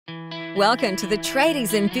Welcome to the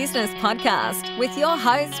Tradies in Business podcast with your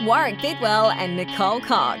hosts Warwick Bidwell and Nicole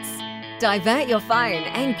Cox. Divert your phone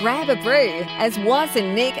and grab a brew as Waz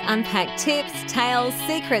and Nick unpack tips, tales,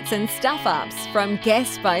 secrets and stuff-ups from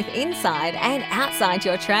guests both inside and outside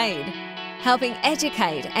your trade, helping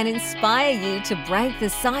educate and inspire you to break the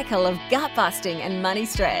cycle of gut-busting and money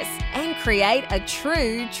stress and create a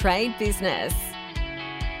true trade business.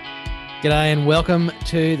 G'day and welcome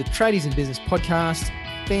to the Tradies in Business podcast.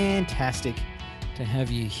 Fantastic to have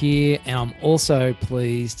you here. And I'm also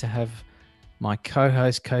pleased to have my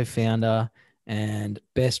co-host, co-founder and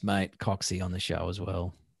best mate, Coxie, on the show as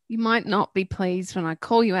well. You might not be pleased when I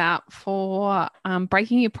call you out for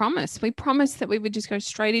breaking your promise. We promised that we would just go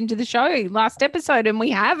straight into the show last episode and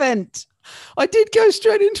we haven't. I did go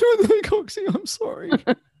straight into it, Coxie. I'm sorry.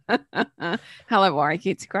 Hello, Warwick.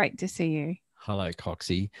 It's great to see you. Hello,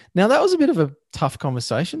 Coxie. Now, that was a bit of a tough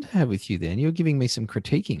conversation to have with you then. You were giving me some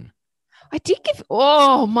critiquing. I did give...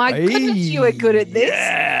 Oh, my goodness, you were good at this.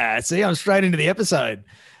 Yeah. See, I'm straight into the episode.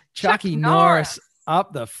 Chucky Norris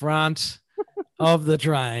up the front of the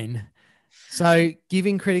train. So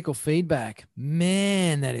giving critical feedback,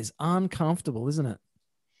 man, that is uncomfortable, isn't it?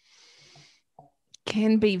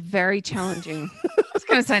 Can be very challenging. I was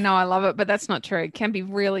going to say, no, I love it, but that's not true. It can be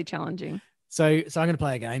really challenging. So I'm going to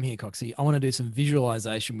play a game here, Coxie. I want to do some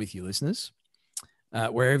visualization with you listeners,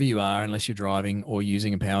 wherever you are, unless you're driving or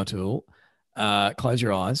using a power tool. Close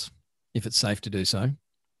your eyes if it's safe to do so.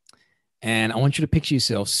 And I want you to picture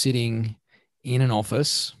yourself sitting in an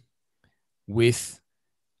office with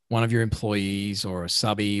one of your employees or a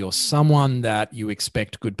subby or someone that you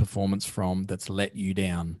expect good performance from that's let you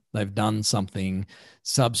down. They've done something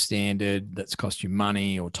substandard that's cost you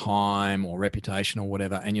money or time or reputation or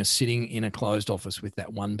whatever, and you're sitting in a closed office with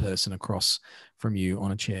that one person across from you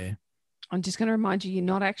on a chair. I'm just going to remind you, you're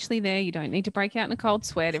not actually there. You don't need to break out in a cold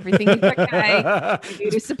sweat. Everything is okay. I'm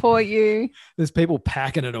here to support you. There's people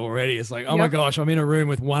packing it already. It's like, oh my gosh, I'm in a room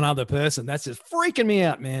with one other person. That's just freaking me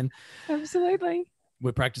out, man. Absolutely.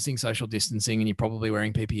 We're practicing social distancing and you're probably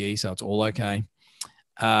wearing PPE, so it's all okay.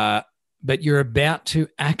 But you're about to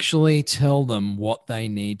actually tell them what they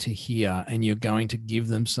need to hear, and you're going to give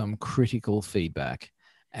them some critical feedback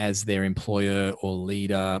as their employer or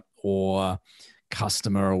leader or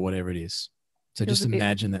customer or whatever it is. So just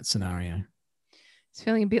imagine that scenario. It's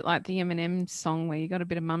feeling a bit like the Eminem song where you got a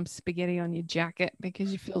bit of mum's spaghetti on your jacket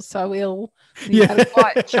because you feel so ill. You had a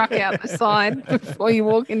quiet chuck out the side before you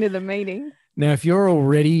walk into the meeting. Now, if you're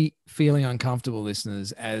already feeling uncomfortable,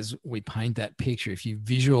 listeners, as we paint that picture, if you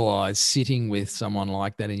visualize sitting with someone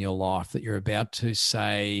like that in your life, that you're about to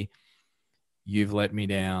say, you've let me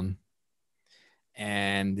down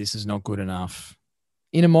and this is not good enough,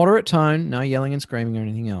 in a moderate tone, no yelling and screaming or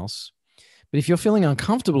anything else. But if you're feeling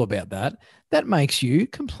uncomfortable about that, that makes you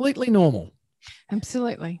completely normal.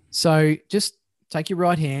 Absolutely. So just take your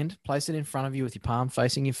right hand, place it in front of you with your palm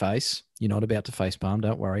facing your face. You're not about to face palm,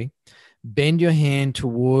 don't worry. Bend your hand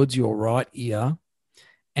towards your right ear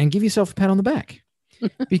and give yourself a pat on the back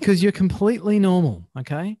because you're completely normal,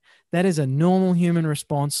 okay? That is a normal human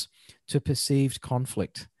response to perceived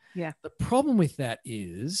conflict. Yeah. The problem with that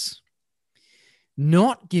is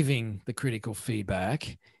not giving the critical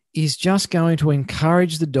feedback is just going to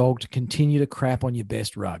encourage the dog to continue to crap on your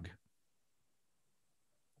best rug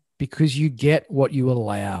because you get what you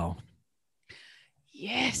allow.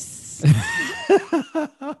 Yes.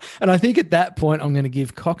 And I think at that point, I'm going to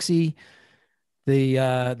give Coxie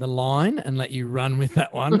the line and let you run with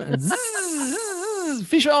that one.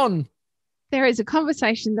 Fish on. There is a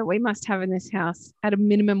conversation that we must have in this house at a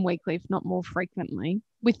minimum weekly, if not more frequently,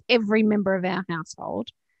 with every member of our household.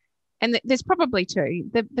 And there's probably two.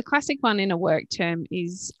 The classic one in a work term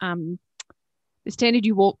is the standard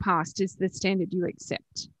you walk past is the standard you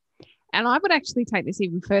accept. And I would actually take this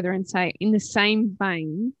even further and say, in the same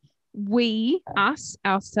vein, we,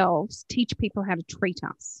 ourselves, teach people how to treat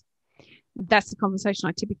us. That's the conversation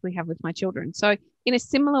I typically have with my children. So in a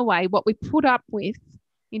similar way, what we put up with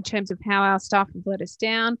in terms of how our staff have let us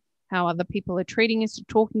down, how other people are treating us,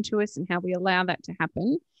 talking to us, and how we allow that to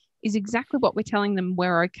happen is exactly what we're telling them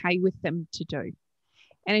we're okay with them to do.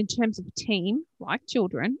 And in terms of team, like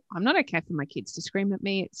children, I'm not okay for my kids to scream at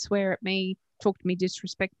me, swear at me, talk to me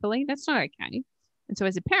disrespectfully. That's not okay. And so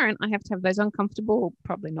as a parent, I have to have those uncomfortable,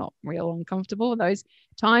 probably not real uncomfortable, those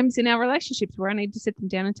times in our relationships where I need to sit them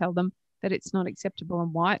down and tell them that it's not acceptable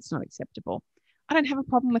and why it's not acceptable. I don't have a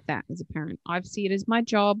problem with that as a parent. I see it as my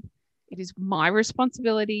job. It is my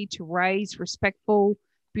responsibility to raise respectful,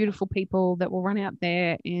 beautiful people that will run out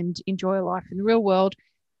there and enjoy life in the real world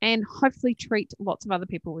and hopefully treat lots of other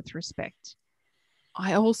people with respect.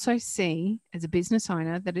 I also see as a business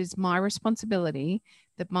owner that it is my responsibility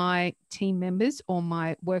that my team members or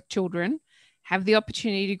my work children have the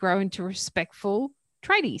opportunity to grow into respectful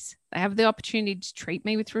tradies. They have the opportunity to treat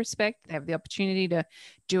me with respect. They have the opportunity to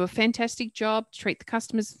do a fantastic job, treat the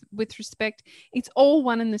customers with respect. It's all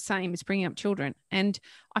one and the same as bringing up children. And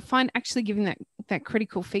I find actually giving that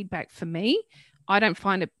critical feedback for me, I don't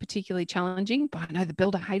find it particularly challenging, but I know the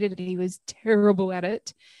builder hated it. He was terrible at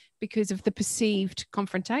it because of the perceived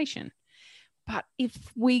confrontation. But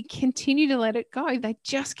if we continue to let it go, they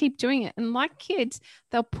just keep doing it. And like kids,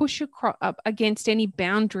 they'll push up against any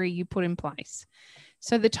boundary you put in place.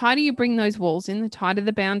 So the tighter you bring those walls in, the tighter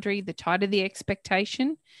the boundary, the tighter the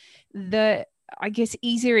expectation, the, I guess,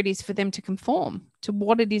 easier it is for them to conform to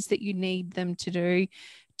what it is that you need them to do,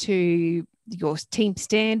 to your team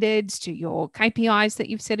standards, to your KPIs that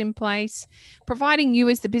you've set in place, providing you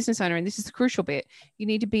as the business owner, and this is the crucial bit, you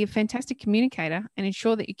need to be a fantastic communicator and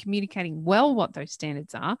ensure that you're communicating well what those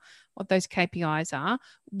standards are, what those KPIs are,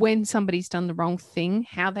 when somebody's done the wrong thing,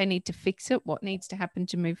 how they need to fix it, what needs to happen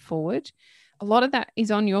to move forward. A lot of that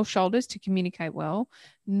is on your shoulders to communicate well,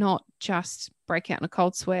 not just break out in a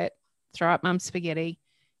cold sweat, throw up mum's spaghetti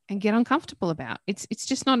and get uncomfortable about. It's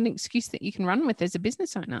just not an excuse that you can run with as a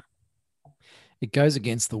business owner. It goes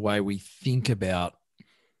against the way we think about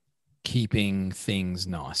keeping things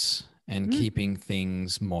nice and keeping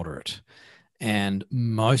things moderate. And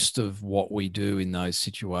most of what we do in those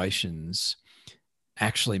situations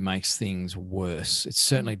actually makes things worse. It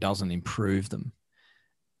certainly doesn't improve them.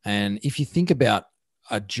 And if you think about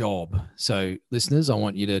a job, so listeners, I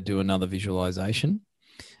want you to do another visualization.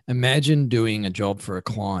 Imagine doing a job for a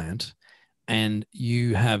client and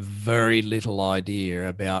you have very little idea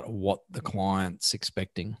about what the client's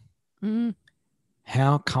expecting.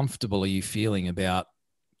 How comfortable are you feeling about,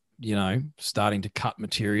 starting to cut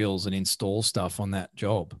materials and install stuff on that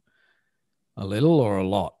job? A little or a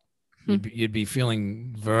lot? You'd be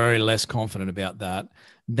feeling very less confident about that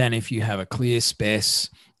than if you have a clear spec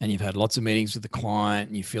and you've had lots of meetings with the client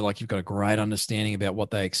and you feel like you've got a great understanding about what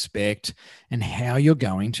they expect and how you're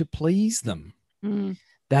going to please them.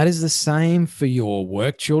 That is the same for your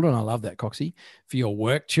work children. I love that, Coxie. For your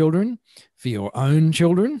work children, for your own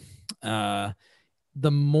children, the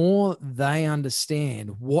more they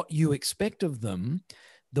understand what you expect of them,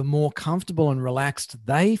 the more comfortable and relaxed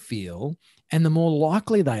they feel and the more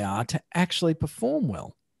likely they are to actually perform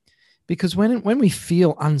well. Because when we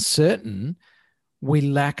feel uncertain, we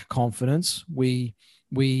lack confidence, we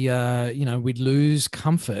lose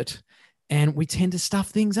comfort and we tend to stuff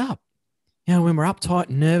things up. When we're uptight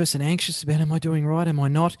and nervous and anxious about, am I doing right? Am I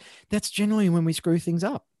not? That's generally when we screw things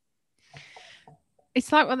up.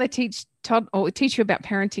 It's like what they teach you about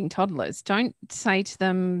parenting toddlers. Don't say to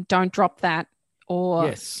them, don't drop that,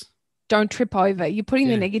 or don't trip over. You're putting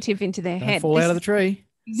the negative into their head. Fall out of the tree.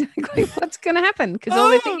 Exactly what's going to happen, because all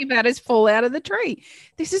they're thinking about is fall out of the tree.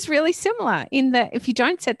 This is really similar in that if you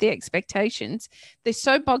don't set the expectations, they're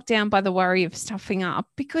so bogged down by the worry of stuffing up,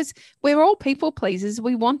 because we're all people pleasers.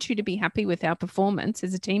 We want you to be happy with our performance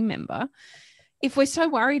as a team member. If we're so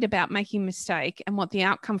worried about making a mistake and what the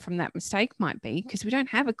outcome from that mistake might be, because we don't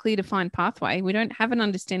have a clear defined pathway, we don't have an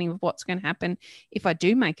understanding of what's going to happen if I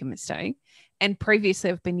do make a mistake, and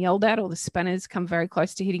previously I've been yelled at or the spinners come very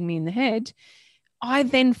close to hitting me in the head, I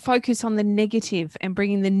then focus on the negative and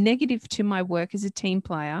bringing the negative to my work as a team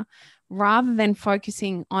player, rather than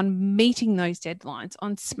focusing on meeting those deadlines,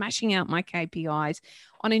 on smashing out my KPIs,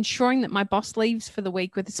 on ensuring that my boss leaves for the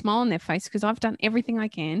week with a smile on their face because I've done everything I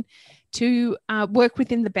can to work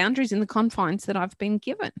within the boundaries and the confines that I've been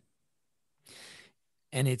given.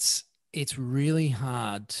 And it's really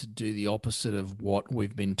hard to do the opposite of what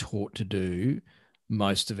we've been taught to do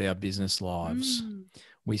most of our business lives.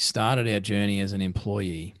 We started our journey as an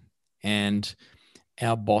employee and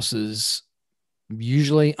our bosses,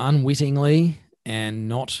 usually unwittingly and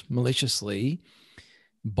not maliciously,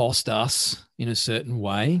 bossed us in a certain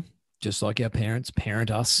way, just like our parents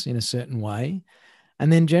parent us in a certain way.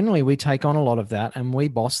 And then generally we take on a lot of that and we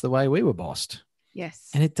boss the way we were bossed.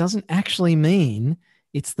 Yes. And it doesn't actually mean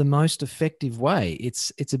it's the most effective way.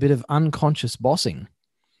 It's a bit of unconscious bossing.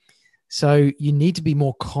 So you need to be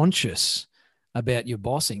more conscious about your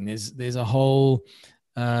bossing. There's a whole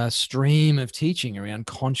stream of teaching around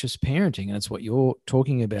conscious parenting. And it's what you're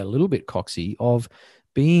talking about a little bit, Coxie, of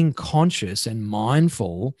being conscious and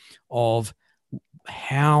mindful of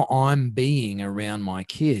how I'm being around my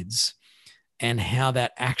kids and how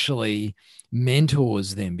that actually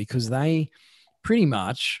mentors them, because they pretty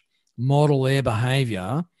much model their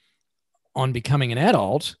behavior on becoming an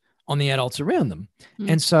adult on the adults around them.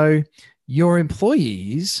 And so your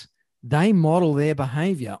employees they model their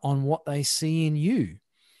behavior on what they see in you.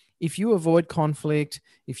 If you avoid conflict,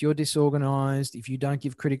 if you're disorganized, if you don't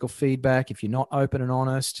give critical feedback, if you're not open and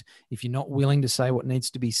honest, if you're not willing to say what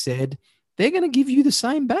needs to be said, they're going to give you the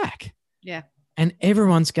same back. Yeah. And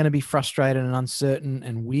everyone's going to be frustrated and uncertain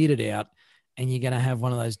and weirded out. And you're going to have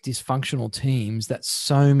one of those dysfunctional teams that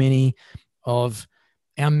so many of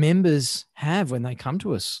our members have when they come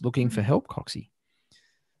to us looking for help, Coxie.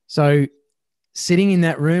 So sitting in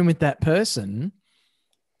that room with that person,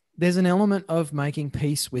 there's an element of making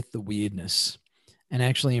peace with the weirdness and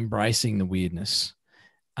actually embracing the weirdness.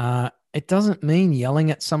 It doesn't mean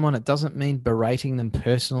yelling at someone. It doesn't mean berating them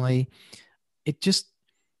personally. It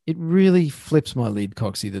really flips my lid,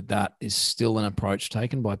 Coxie, that is still an approach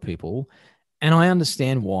taken by people. And I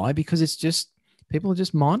understand why, because it's just, people are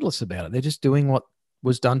just mindless about it. They're just doing what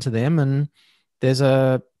was done to them. And there's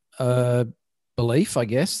a belief, I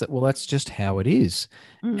guess, that, well, that's just how it is.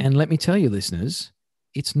 And let me tell you, listeners,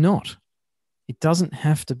 it's not. It doesn't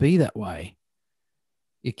have to be that way.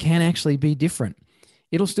 It can actually be different.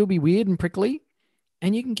 It'll still be weird and prickly,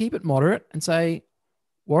 and you can keep it moderate and say,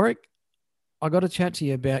 Warwick, I got to chat to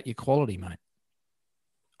you about your quality, mate.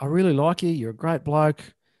 I really like you. You're a great bloke.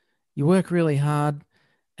 You work really hard.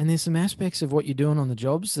 And there's some aspects of what you're doing on the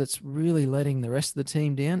jobs that's really letting the rest of the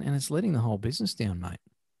team down, and it's letting the whole business down, mate.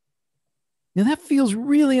 Now, that feels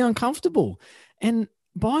really uncomfortable. And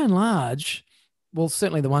by and large, well,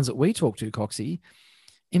 certainly the ones that we talk to, Coxie,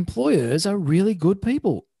 employers are really good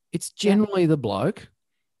people. It's generally the bloke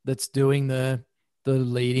that's doing the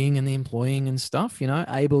leading and the employing and stuff,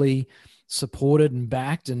 ably supported and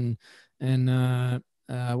backed and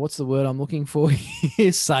what's the word I'm looking for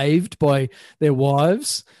here? Saved by their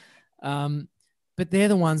wives. But they're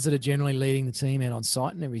the ones that are generally leading the team out on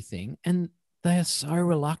site and everything. And they are so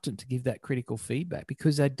reluctant to give that critical feedback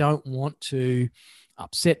because they don't want to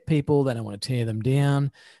upset people. They don't want to tear them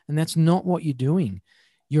down. And that's not what you're doing.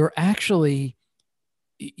 You're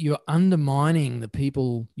undermining the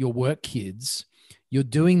people, your work kids. You're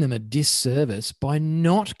doing them a disservice by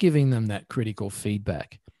not giving them that critical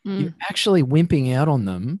feedback. You're actually wimping out on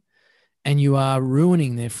them, and you are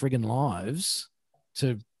ruining their friggin' lives,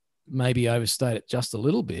 to maybe overstate it just a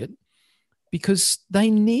little bit, because they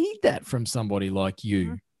need that from somebody like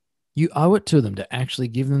you. You owe it to them to actually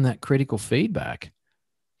give them that critical feedback.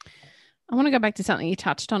 I want to go back to something you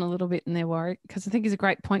touched on a little bit in there, Warwick, because I think it's a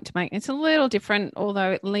great point to make. It's a little different,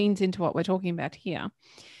 although it leans into what we're talking about here.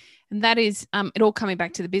 And that is it all coming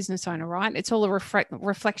back to the business owner, right? It's all a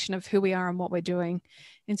reflection of who we are and what we're doing.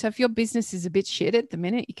 And so if your business is a bit shit at the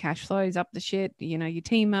minute, your cash flow is up the shit, your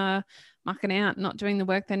team are mucking out, not doing the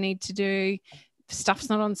work they need to do, stuff's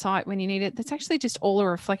not on site when you need it, that's actually just all a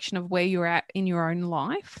reflection of where you're at in your own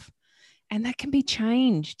life. And that can be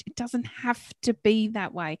changed. It doesn't have to be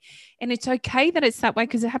that way. And it's okay that it's that way,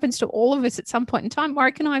 because it happens to all of us at some point in time.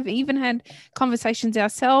 Mark and I have even had conversations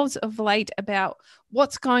ourselves of late about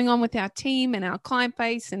what's going on with our team and our client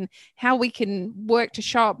base and how we can work to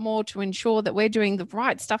show up more to ensure that we're doing the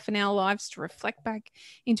right stuff in our lives to reflect back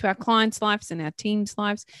into our clients' lives and our team's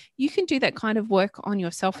lives. You can do that kind of work on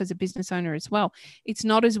yourself as a business owner as well. It's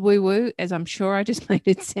not as woo-woo as I'm sure I just made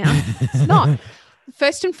it sound. It's not.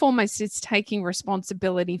 First and foremost, it's taking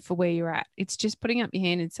responsibility for where you're at. It's just putting up your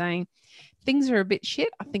hand and saying, things are a bit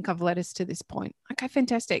shit. I think I've led us to this point. Okay,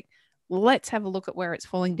 fantastic. Let's have a look at where it's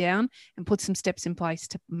falling down and put some steps in place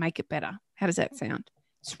to make it better. How does that sound?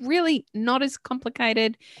 It's really not as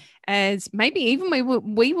complicated as maybe even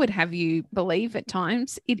we would have you believe at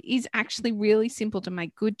times. It is actually really simple to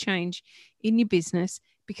make good change in your business,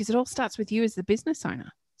 because it all starts with you as the business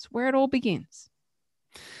owner. It's where it all begins.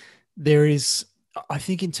 There is, I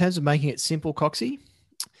think, in terms of making it simple, Coxie,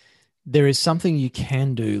 there is something you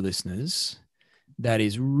can do, listeners, that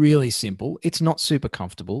is really simple. It's not super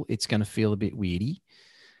comfortable. It's going to feel a bit weirdy.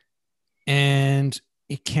 And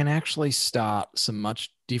it can actually start some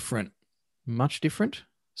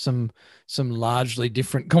some largely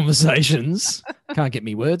different conversations. Can't get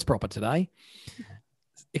me words proper today.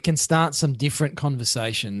 It can start some different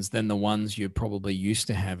conversations than the ones you're probably used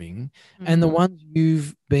to having, and the ones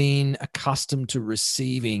you've been accustomed to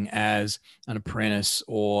receiving as an apprentice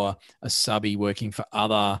or a subby working for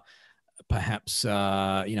other, perhaps,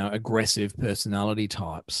 aggressive personality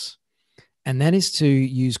types. And that is to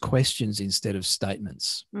use questions instead of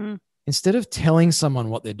statements. Instead of telling someone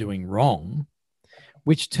what they're doing wrong,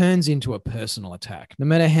 which turns into a personal attack. No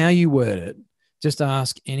matter how you word it, just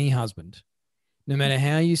ask any husband. No matter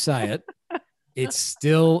how you say it, it's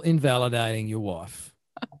still invalidating your wife.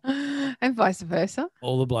 And vice versa.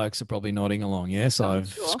 All the blokes are probably nodding along. Yes, I've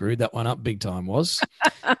screwed that one up big time,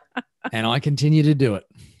 and I continue to do it.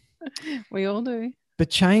 We all do. But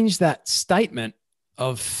change that statement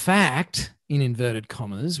of fact in inverted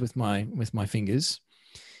commas with my fingers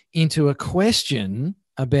into a question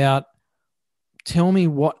about, tell me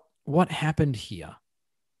what happened here.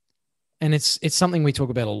 And it's something we talk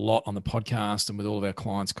about a lot on the podcast and with all of our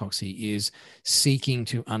clients, Coxie, is seeking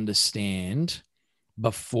to understand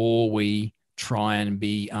before we try and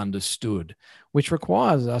be understood, which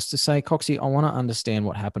requires us to say, Coxie, I want to understand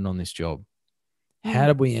what happened on this job. How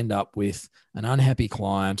did we end up with an unhappy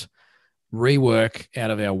client, rework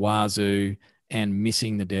out of our wazoo, and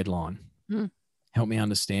missing the deadline? Help me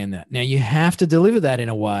understand that. Now, you have to deliver that in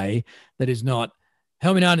a way that is not,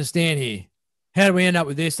 help me to understand here. How did we end up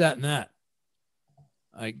with this, that, and that?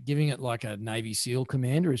 Giving it like a Navy SEAL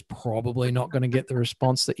commander is probably not going to get the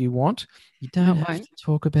response that you want. You don't have to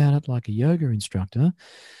talk about it like a yoga instructor,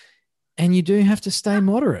 and you do have to stay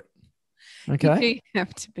moderate. Okay? You do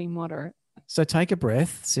have to be moderate. So take a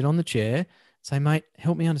breath, sit on the chair, say, mate,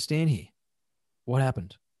 help me understand here. What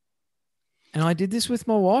happened? And I did this with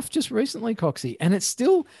my wife just recently, Coxie, and I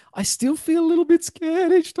still feel a little bit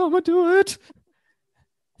scared each time I do it.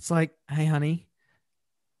 It's like, hey, honey,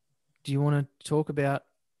 do you want to talk about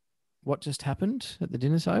what just happened at the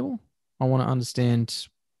dinner table? I want to understand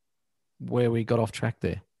where we got off track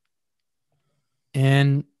there.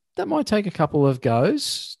 And that might take a couple of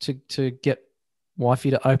goes to get wifey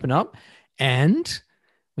to open up. And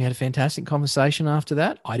we had a fantastic conversation after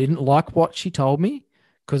that. I didn't like what she told me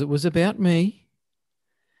because it was about me.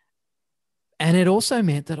 And it also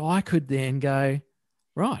meant that I could then go,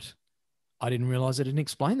 right, I didn't realize I didn't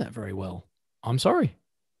explain that very well. I'm sorry.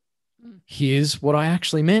 Here's what I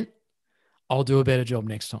actually meant. I'll do a better job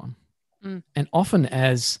next time. And often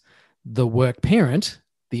as the work parent,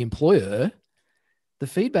 the employer, the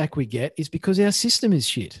feedback we get is because our system is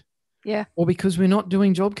shit. Yeah. Or because we're not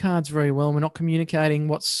doing job cards very well. We're not communicating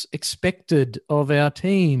what's expected of our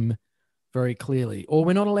team very clearly. Or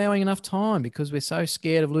we're not allowing enough time because we're so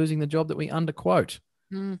scared of losing the job that we underquote.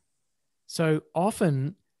 So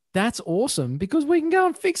often that's awesome because we can go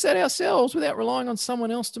and fix that ourselves without relying on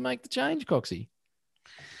someone else to make the change, Coxie.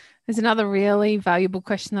 There's another really valuable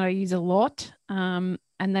question that I use a lot, and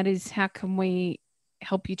that is, how can we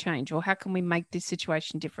help you change, or how can we make this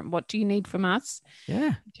situation different? What do you need from us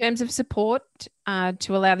in terms of support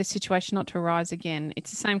to allow this situation not to arise again?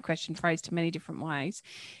 It's the same question phrased in many different ways.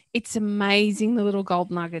 It's amazing the little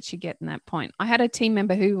gold nuggets you get in that point. I had a team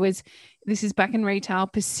member who was, this is back in retail,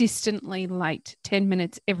 persistently late 10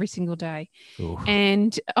 minutes every single day. Ooh.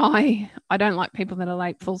 And I don't like people that are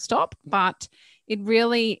late, full stop, but it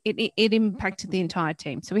really, it impacted the entire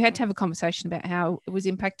team. So we had to have a conversation about how it was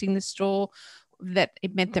impacting the store, that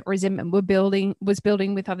it meant that resentment was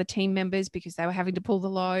building with other team members because they were having to pull the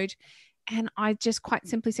load. And I just quite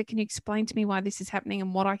simply said, can you explain to me why this is happening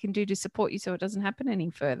and what I can do to support you so it doesn't happen any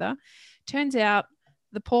further? Turns out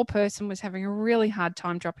the poor person was having a really hard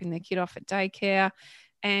time dropping their kid off at daycare.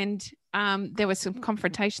 And there was some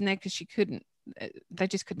confrontation there because they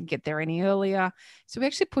just couldn't get there any earlier. So we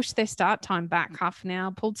actually pushed their start time back half an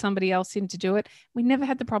hour, pulled somebody else in to do it. We never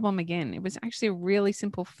had the problem again. It was actually a really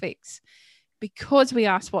simple fix, because we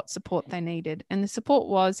asked what support they needed. And the support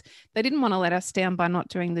was, they didn't want to let us down by not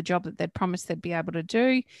doing the job that they'd promised they'd be able to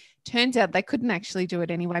do. Turns out they couldn't actually do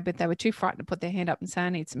it anyway, but they were too frightened to put their hand up and say, I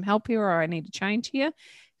need some help here, or I need a change here.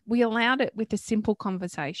 We allowed it with a simple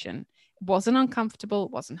conversation. It wasn't uncomfortable.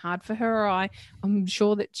 It wasn't hard for her or I. I'm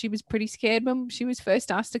sure that she was pretty scared when she was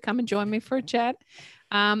first asked to come and join me for a chat.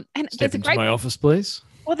 And Step into my office, please.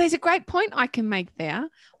 Well, there's a great point I can make there.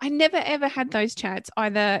 I never, ever had those chats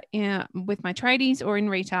either with my tradies or in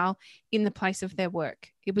retail in the place of their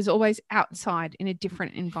work. It was always outside in a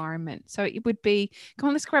different environment. So it would be, come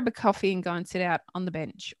on, let's grab a coffee and go and sit out on the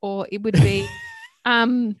bench. Or it would be,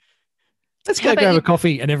 let's go grab a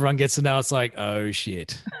coffee, and everyone gets to know it's like, oh,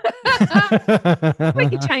 shit. We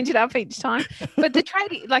can change it up each time. But the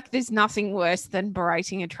tradie, like, there's nothing worse than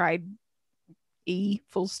berating a trade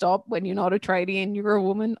full stop when you're not a tradie and you're a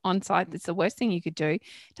woman on site. That's the worst thing you could do. It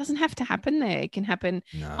doesn't have to happen there. It can happen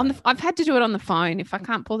I've had to do it on the phone. If I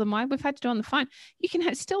can't pull the mic, we've had to do it on the phone. You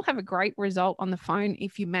can still have a great result on the phone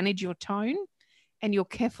if you manage your tone and you're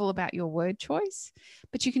careful about your word choice.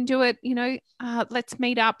 But you can do it, let's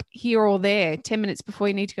meet up here or there 10 minutes before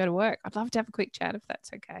you need to go to work. I'd love to have a quick chat if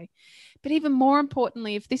that's okay. But even more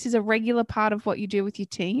importantly, if this is a regular part of what you do with your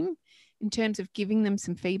team, in terms of giving them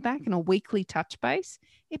some feedback and a weekly touch base,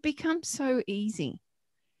 it becomes so easy.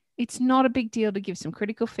 It's not a big deal to give some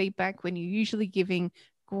critical feedback when you're usually giving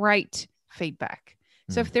great feedback.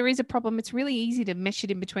 So if there is a problem, it's really easy to mesh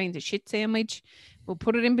it in between the shit sandwich. We'll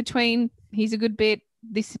put it in between. Here's a good bit.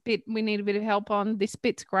 this bit we need a bit of help on, this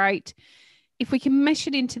bit's great. If we can mesh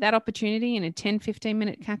it into that opportunity in a 10,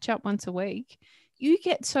 15-minute catch-up once a week, you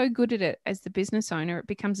get so good at it as the business owner, it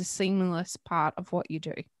becomes a seamless part of what you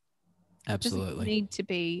do. Absolutely. It doesn't need to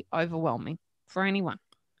be overwhelming for anyone.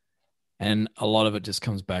 And a lot of it just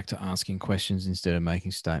comes back to asking questions instead of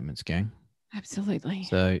making statements, gang. Absolutely.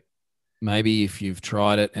 So maybe if you've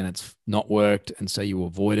tried it and it's not worked and so you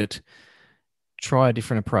avoid it, try a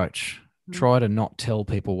different approach. Try to not tell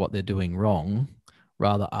people what they're doing wrong,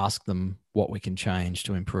 rather ask them what we can change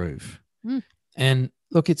to improve. And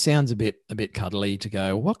look, it sounds a bit cuddly to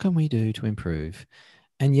go, what can we do to improve?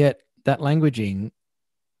 And yet that languaging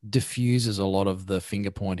diffuses a lot of the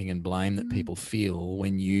finger pointing and blame that people feel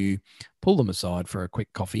when you pull them aside for a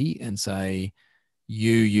quick coffee and say,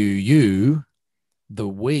 you, the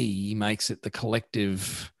we makes it the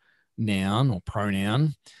collective noun or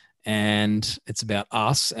pronoun, and it's about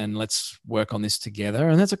us and let's work on this together.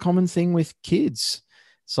 And that's a common thing with kids.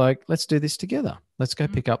 It's like, let's do this together. Let's go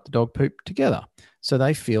pick up the dog poop together. So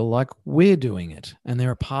they feel like we're doing it and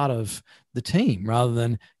they're a part of the team rather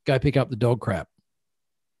than go pick up the dog crap.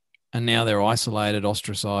 And now they're isolated,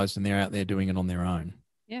 ostracized, and they're out there doing it on their own.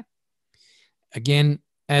 Yeah. Again,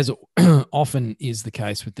 as often is the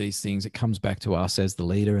case with these things, it comes back to us as the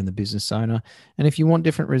leader and the business owner. And if you want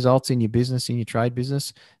different results in your business, in your trade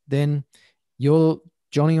business, then you're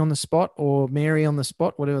Johnny on the spot or Mary on the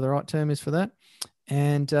spot, whatever the right term is for that.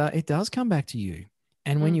 And it does come back to you.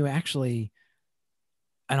 And when you actually,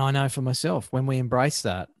 and I know for myself, when we embrace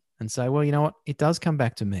that and say, well, you know what, it does come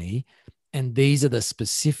back to me. And these are the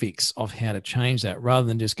specifics of how to change that rather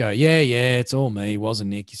than just go, yeah, it's all me. Wasn't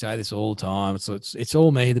Nick? You say this all the time. So it's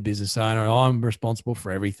all me, the business owner. I'm responsible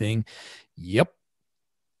for everything. Yep.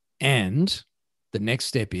 And the next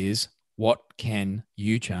step is, what can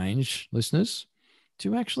you change, listeners,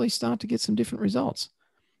 to actually start to get some different results?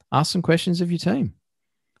 Ask some questions of your team.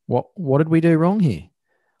 What did we do wrong here?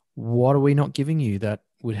 What are we not giving you that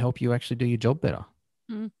would help you actually do your job better?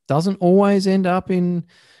 Doesn't always end up in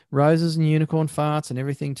roses and unicorn farts and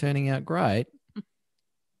everything turning out great.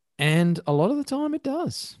 And a lot of the time it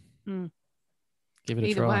does. Give it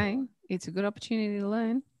a try. Either way, it's a good opportunity to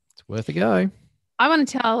learn. It's worth a go. I want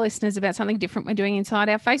to tell our listeners about something different we're doing inside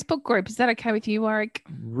our Facebook group. Is that okay with you, Warwick?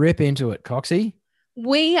 Rip into it, Coxie.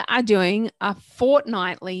 We are doing a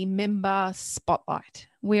fortnightly member spotlight.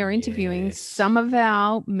 We are interviewing some of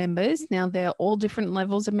our members. Now, they're all different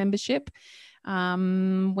levels of membership.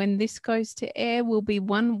 When this goes to air, we'll be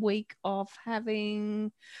 1 week of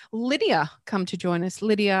having Lydia come to join us.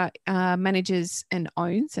 Lydia manages and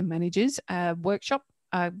owns and manages a workshop,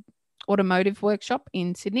 automotive workshop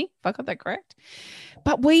in Sydney, if I got that correct.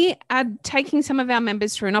 But we are taking some of our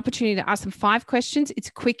members through an opportunity to ask them 5 questions.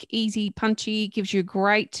 It's quick, easy, punchy, gives you a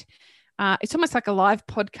great, it's almost like a live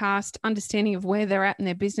podcast, understanding of where they're at in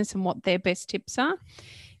their business and what their best tips are.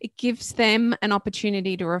 It gives them an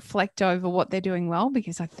opportunity to reflect over what they're doing well,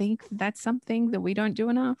 because I think that's something that we don't do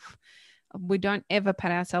enough. We don't ever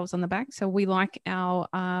pat ourselves on the back. So we like our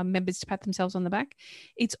members to pat themselves on the back.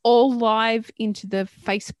 It's all live into the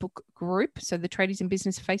Facebook group. So the Tradies in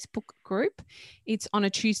Business Facebook group. It's on a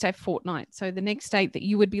Tuesday fortnight. So the next date that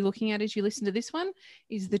you would be looking at as you listen to this one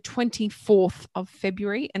is the 24th of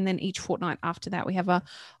February. And then each fortnight after that, we have a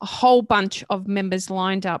whole bunch of members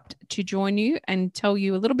lined up to join you and tell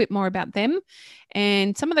you a little bit more about them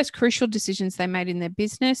and some of those crucial decisions they made in their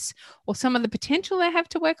business, or some of the potential they have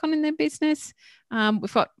to work on in their business.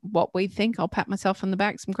 We've got what we think, I'll pat myself on the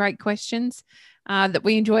back, some great questions that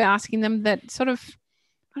we enjoy asking them that sort of,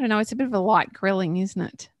 I don't know, it's a bit of a light grilling, isn't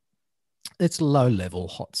it? It's low-level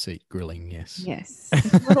hot seat grilling, yes. Yes.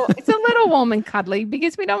 It's a little warm and cuddly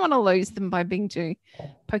because we don't want to lose them by being too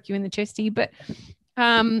poke you in the chesty. But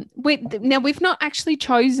we've not actually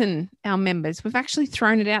chosen our members. We've actually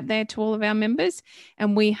thrown it out there to all of our members,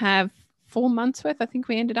 and we have 4 months worth, I think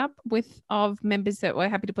we ended up with, of members that were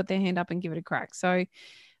happy to put their hand up and give it a crack. So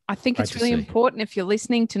I think it's really important, if you're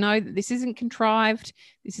listening, to know that this isn't contrived.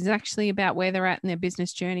 This is actually about where they're at in their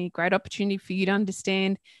business journey. Great opportunity for you to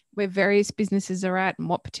understand where various businesses are at and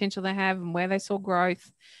what potential they have and where they saw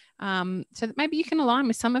growth. So that maybe you can align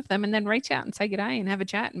with some of them and then reach out and say good day and have a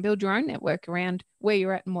chat and build your own network around where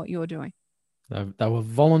you're at and what you're doing. They were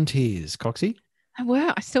volunteers, Coxie. They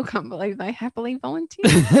were. I still can't believe they happily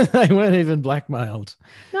volunteered. They weren't even blackmailed.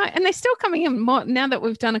 No, and they're still coming in more now that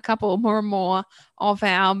we've done a couple more and more of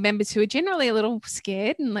our members who are generally a little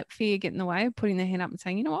scared and let fear get in the way of putting their hand up and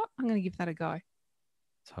saying, you know what, I'm going to give that a go.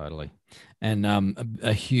 Totally. And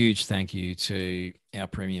a huge thank you to our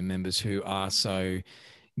premium members who are so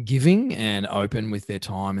giving and open with their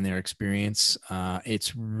time and their experience.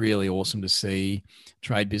 It's really awesome to see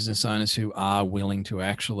trade business owners who are willing to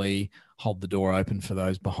actually hold the door open for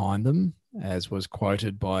those behind them, as was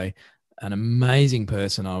quoted by an amazing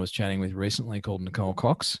person I was chatting with recently called Nicole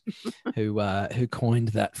Cox, who coined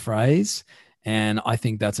that phrase. And I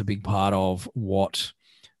think that's a big part of what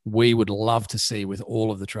we would love to see with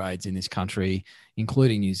all of the trades in this country,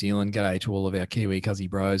 including New Zealand. G'day to all of our Kiwi cuzzy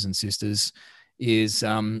bros and sisters, is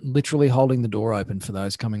literally holding the door open for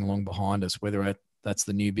those coming along behind us, whether that's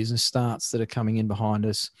the new business starts that are coming in behind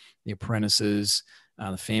us, the apprentices,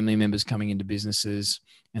 the family members coming into businesses.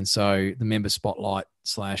 And so the member spotlight /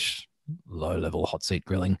 low-level hot seat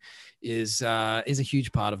grilling is a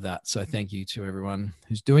huge part of that. So thank you to everyone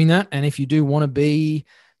who's doing that. And if you do want to be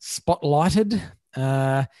spotlighted,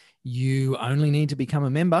 you only need to become a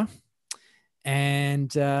member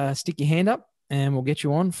and stick your hand up, and we'll get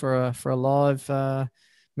you on for a live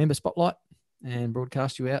member spotlight and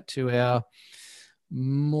broadcast you out to our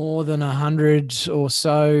more than 100 or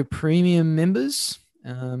so premium members,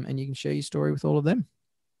 and you can share your story with all of them.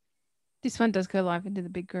 This one does go live into the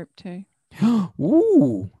big group too.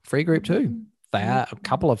 Ooh, free group too. A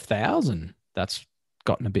couple of thousand. That's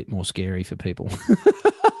gotten a bit more scary for people.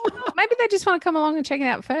 Maybe they just want to come along and check it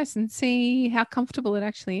out first and see how comfortable it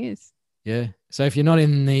actually is. Yeah. So if you're not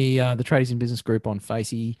in the Tradies in Business group on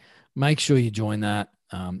Facey, make sure you join that.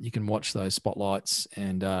 You can watch those spotlights,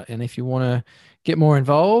 and if you want to get more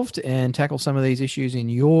involved and tackle some of these issues in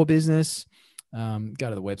your business, go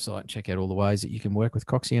to the website and check out all the ways that you can work with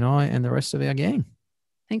Coxie and I and the rest of our gang.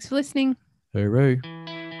 Thanks for listening. Hooroo.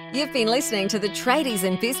 You've been listening to the Tradies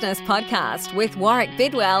in Business podcast with Warwick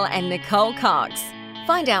Bidwell and Nicole Cox.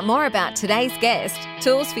 Find out more about today's guest,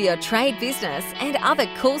 tools for your trade business, and other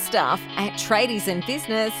cool stuff at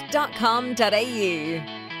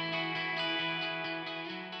tradiesinbusiness.com.au.